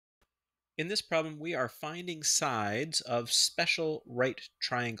In this problem, we are finding sides of special right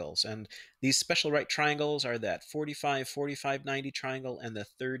triangles. And these special right triangles are that 45, 45, 90 triangle and the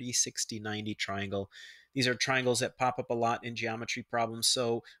 30, 60, 90 triangle. These are triangles that pop up a lot in geometry problems,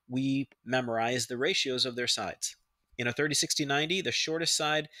 so we memorize the ratios of their sides. In a 30, 60, 90, the shortest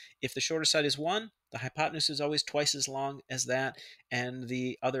side, if the shortest side is 1, the hypotenuse is always twice as long as that, and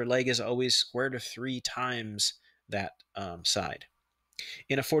the other leg is always square root of 3 times that side.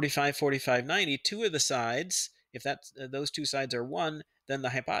 In a 45, 45, 90, two of the sides, if those two sides are 1, then the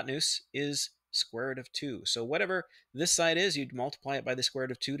hypotenuse is square root of 2. So whatever this side is, you'd multiply it by the square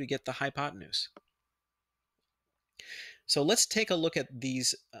root of 2 to get the hypotenuse. So let's take a look at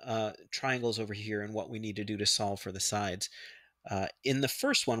these triangles over here and what we need to do to solve for the sides. In the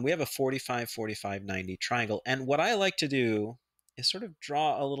first one, we have a 45, 45, 90 triangle. And what I like to do is sort of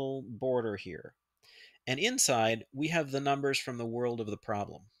draw a little border here. And inside, we have the numbers from the world of the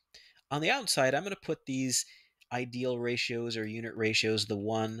problem. On the outside, I'm going to put these ideal ratios or unit ratios, the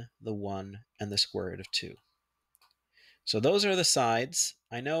 1, and the square root of 2. So those are the sides.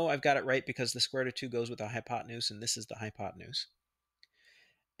 I know I've got it right because the square root of 2 goes with the hypotenuse, and this is the hypotenuse.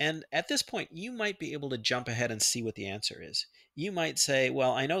 And at this point, you might be able to jump ahead and see what the answer is. You might say,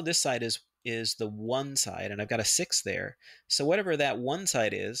 well, I know this side is the 1 side, and I've got a 6 there. So whatever that 1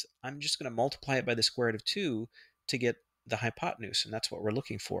 side is, I'm just going to multiply it by the square root of 2 to get the hypotenuse, and that's what we're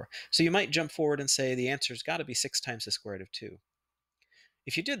looking for. So you might jump forward and say the answer's got to be 6 times the square root of 2.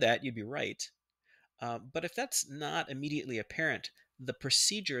 If you did that, you'd be right. But if that's not immediately apparent, the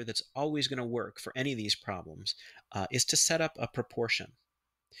procedure that's always going to work for any of these problems is to set up a proportion.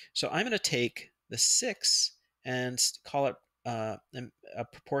 So I'm going to take the 6 and call it a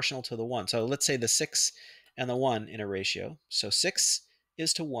proportional to the 1. So let's say the 6 and the 1 in a ratio. So 6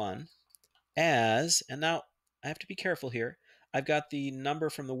 is to 1 as, and now I have to be careful here, I've got the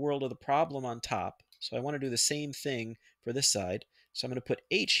number from the world of the problem on top. So I want to do the same thing for this side. So I'm going to put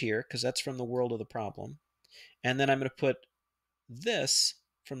h here because that's from the world of the problem. And then I'm going to put this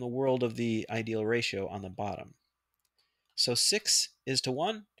from the world of the ideal ratio on the bottom. So 6 is to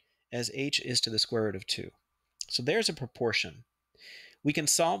 1 as h is to the square root of 2. So there's a proportion. We can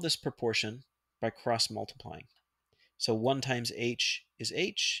solve this proportion by cross multiplying. So 1 times h is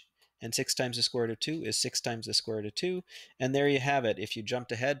h, and 6 times the square root of 2 is 6 times the square root of 2. And there you have it. If you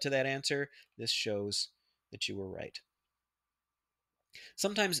jumped ahead to that answer, this shows that you were right.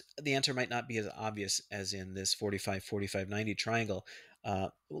 Sometimes the answer might not be as obvious as in this 45, 45, 90 triangle.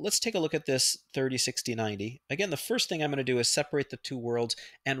 Let's take a look at this 30, 60, 90. Again, the first thing I'm going to do is separate the two worlds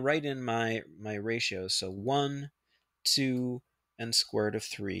and write in my ratios. So 1, 2, and square root of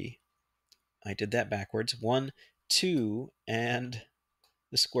 3. I did that backwards. 1, 2, and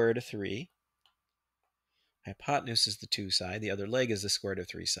the square root of 3. Hypotenuse is the 2 side. The other leg is the square root of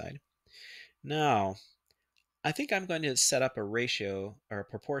 3 side. Now, I think I'm going to set up a ratio or a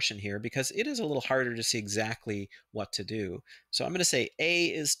proportion here because it is a little harder to see exactly what to do. So I'm going to say A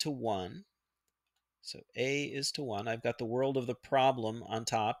is to 1. So A is to 1. I've got the world of the problem on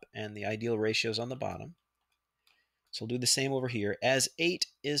top and the ideal ratios on the bottom. So we'll do the same over here as 8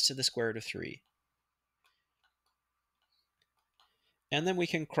 is to the square root of 3. And then we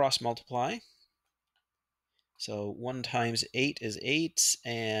can cross multiply. So 1 times 8 is 8,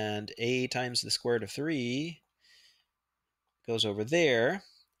 and A times the square root of 3 goes over there,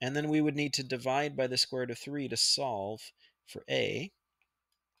 and then we would need to divide by the square root of 3 to solve for A.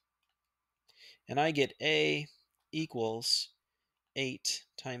 And I get A equals 8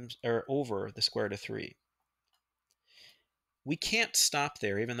 times or over the square root of 3. We can't stop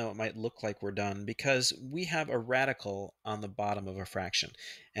there, even though it might look like we're done, because we have a radical on the bottom of a fraction.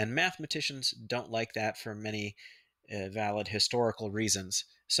 And mathematicians don't like that for many valid historical reasons.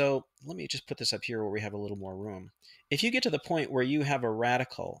 So let me just put this up here where we have a little more room. If you get to the point where you have a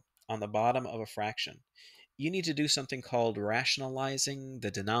radical on the bottom of a fraction, you need to do something called rationalizing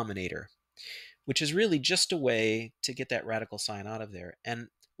the denominator, which is really just a way to get that radical sign out of there. And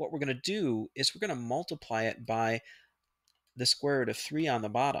what we're going to do is we're going to multiply it by the square root of 3 on the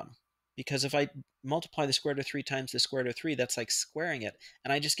bottom. Because if I multiply the square root of 3 times the square root of 3, that's like squaring it,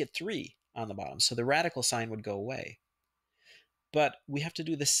 and I just get 3 on the bottom. So the radical sign would go away. But we have to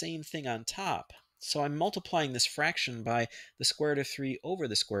do the same thing on top. So I'm multiplying this fraction by the square root of 3 over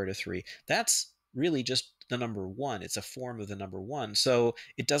the square root of 3. That's really just the number 1. It's a form of the number 1. So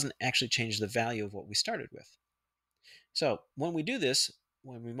it doesn't actually change the value of what we started with. So when we do this,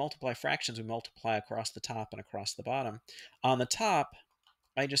 when we multiply fractions, we multiply across the top and across the bottom. On the top,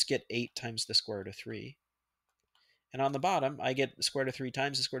 I just get 8 times the square root of 3. And on the bottom, I get the square root of 3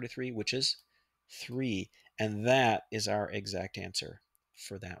 times the square root of 3, which is 3. And that is our exact answer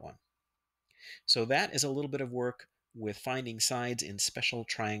for that one. So that is a little bit of work with finding sides in special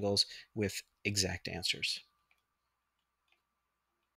triangles with exact answers.